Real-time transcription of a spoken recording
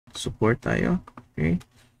Support tayo. Okay.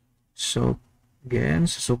 So, again,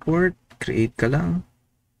 sa support, create ka lang.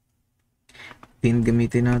 Pin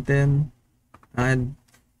gamitin natin. Add.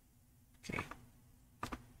 Okay.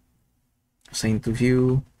 Assign to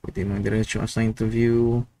view. Pwede mong diretso assign to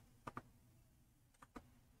view.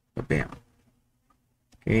 Bam.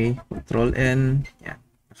 Okay. Control N. Yan.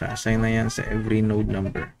 Naka-assign na yan sa every node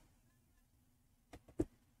number.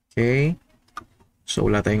 Okay. So,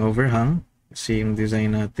 wala tayong overhang. Kasi yung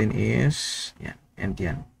design natin is yan. And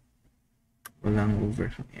yan. Walang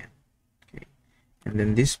overhang. Yan. Okay. And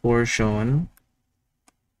then this portion,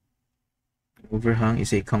 overhang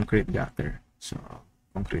is a concrete gutter. So,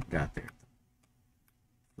 concrete gutter.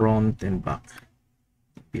 Front and back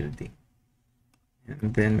building.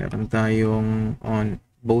 And then, meron tayong on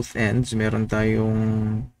both ends, meron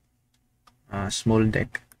tayong small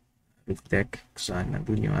deck. Roof deck. Saan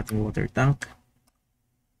nandun yung ating water tank.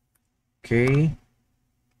 Okay.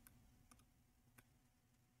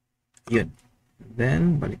 Yun.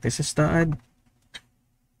 Then, balik tayo sa STAAD.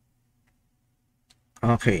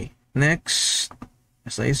 Okay. Next,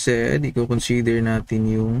 as I said, i-consider natin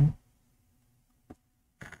yung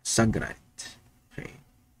SAGRAD. Okay.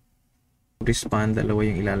 Respond, dalawa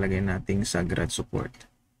yung ilalagay nating SAGRAD support.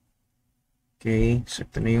 Okay. So,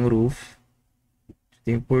 ito na yung roof.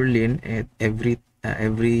 Ito yung purlin at every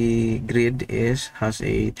grid has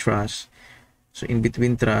a truss. So, in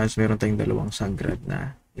between truss, meron tayong dalawang SAGRAD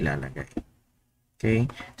na ilalagay. Okay.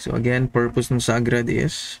 So, again, purpose ng SAGRAD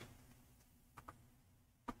is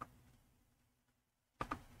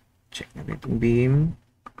check natin itong beam.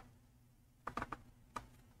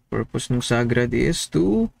 Purpose ng SAGRAD is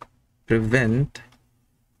to prevent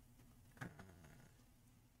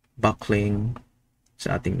buckling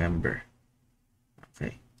sa ating member.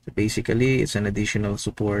 Okay. So basically, it's an additional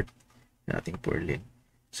support sa ating purlin.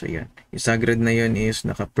 So yan. Yung SAGRAD na yun is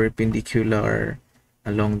naka-perpendicular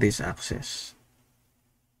along this axis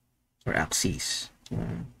or axis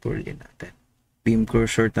ng purlin natin. Beam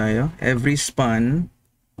cursor tayo. Every span,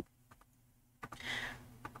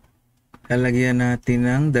 lalagyan natin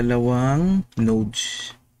ng dalawang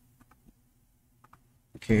nodes.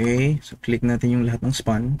 Okay, so click natin yung lahat ng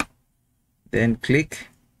span. Then click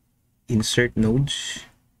insert nodes.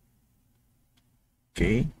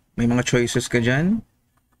 Okay, may mga choices ka dyan.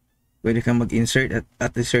 Pwede kang mag-insert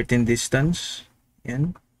at a certain distance.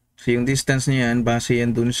 Yan. So yung distance niyan, base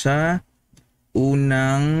yan dun sa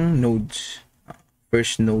unang nodes.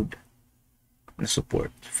 First node na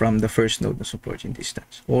support. From the first node na support yung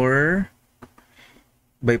distance. Or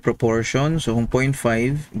by proportion. So, kung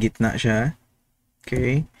 0.5, gitna siya.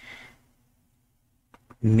 Okay.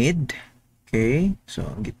 Mid. Okay. So,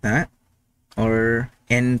 gitna. Or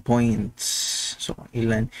endpoints. So, kung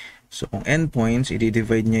ilan. So, kung endpoints,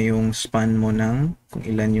 i-divide niya yung span mo ng kung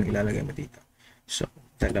ilan yung ilalagay mo dito. So,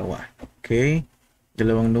 dalawa. Okay.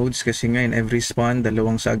 Dalawang nodes kasi nga in every span,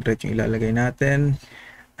 dalawang SAGRAD yung ilalagay natin.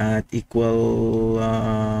 At equal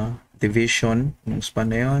division ng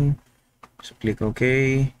span na yun. So, click OK.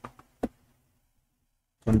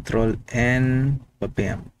 Control N.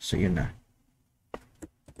 Bam. So, yun na.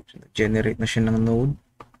 So, generate na siya ng node.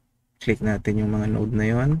 Click natin yung mga node na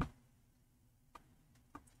yun.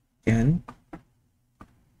 Yan.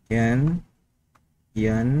 Yan.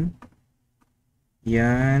 Yan.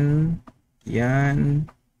 Yan. Yan.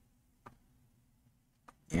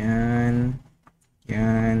 Yan.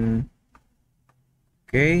 Yan.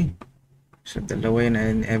 Okay. So, dalawa yun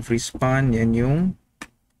in every span. Yan yung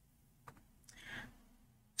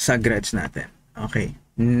SAGRADs natin. Okay.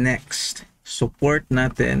 Next. Support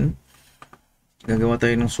natin. Gagawa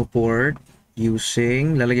tayo ng support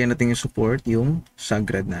using, lalagyan natin yung support, yung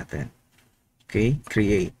SAGRAD natin. Okay.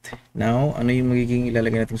 Create. Now, ano yung magiging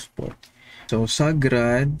ilalagay natin support? So,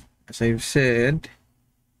 SAGRAD, as I've said,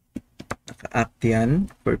 naka-act yan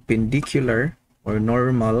perpendicular or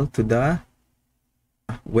normal to the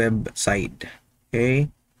web side. Okay.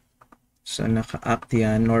 So, naka-act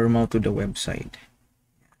yan normal to the web side.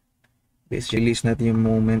 Basically, release natin yung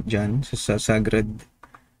moment dyan sa SAGRAD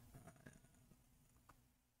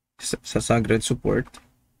support.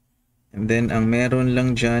 And then, ang meron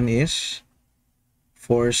lang dyan is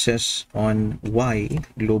forces on Y,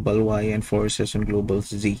 global Y, and forces on global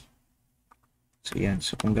Z. So, yan.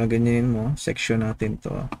 So, kung gaganyanin mo, section natin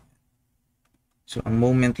to. So, ang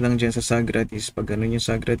moment lang dyan sa SAGRAD is pag ganun yung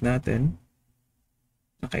SAGRAD natin,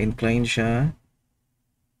 naka-incline siya.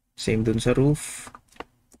 Same dun sa roof.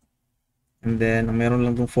 And then, ang meron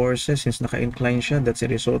lang itong forces, since naka-incline siya, that's a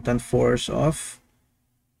resultant force of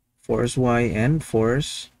force Y and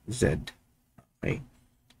force Z. Okay.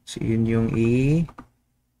 So, yun yung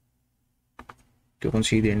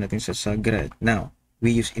consider natin sa SAGRAD. Now,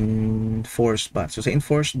 we use enforced but. So, sa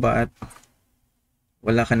enforced but,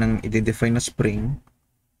 wala ka nang i-define na spring.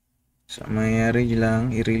 So, mayari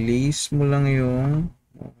lang, i-release mo lang yung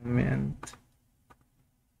moment.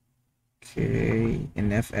 Okay,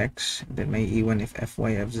 in fx. Then, may iwan if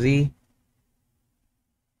fy, fz.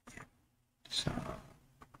 So,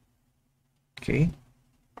 okay.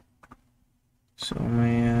 So,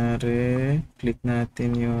 mayari, click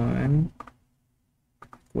natin yun.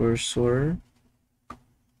 Cursor.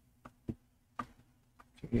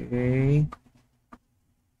 Okay.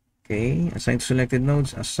 Okay, assign to selected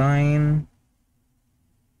nodes, assign.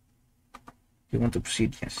 You want to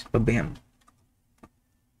proceed? Yes, pabiham.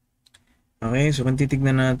 Okay, so kung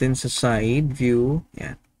titignan natin sa side view,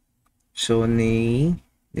 yan. So,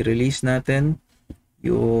 ni-release natin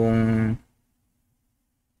yung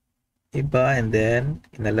iba and then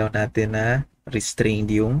inallow natin na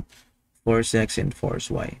restrained yung force x and force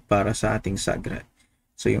y para sa ating SAGRAD.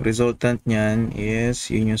 So, yung resultant niyan is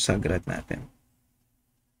yun yung SAGRAD natin.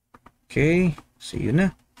 Okay, so yun na.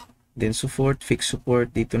 Then support, fixed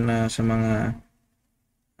support dito na sa mga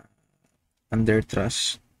under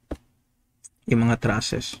truss. Yung mga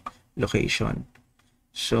trusses location.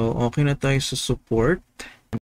 So, okay na tayo sa support.